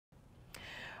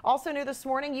Also new this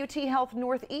morning, UT Health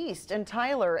Northeast in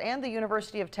Tyler and the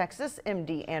University of Texas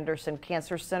MD Anderson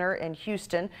Cancer Center in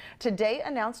Houston today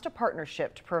announced a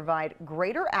partnership to provide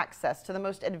greater access to the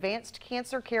most advanced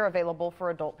cancer care available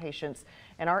for adult patients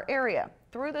in our area.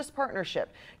 Through this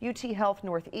partnership, UT Health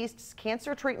Northeast's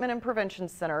Cancer Treatment and Prevention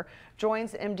Center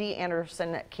joins MD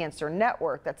Anderson Cancer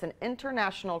Network. That's an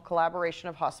international collaboration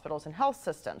of hospitals and health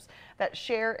systems that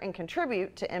share and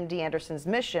contribute to MD Anderson's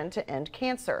mission to end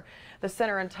cancer. The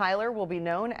center in Tyler will be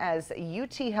known as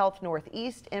UT Health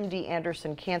Northeast MD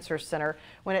Anderson Cancer Center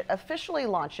when it officially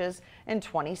launches in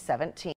 2017.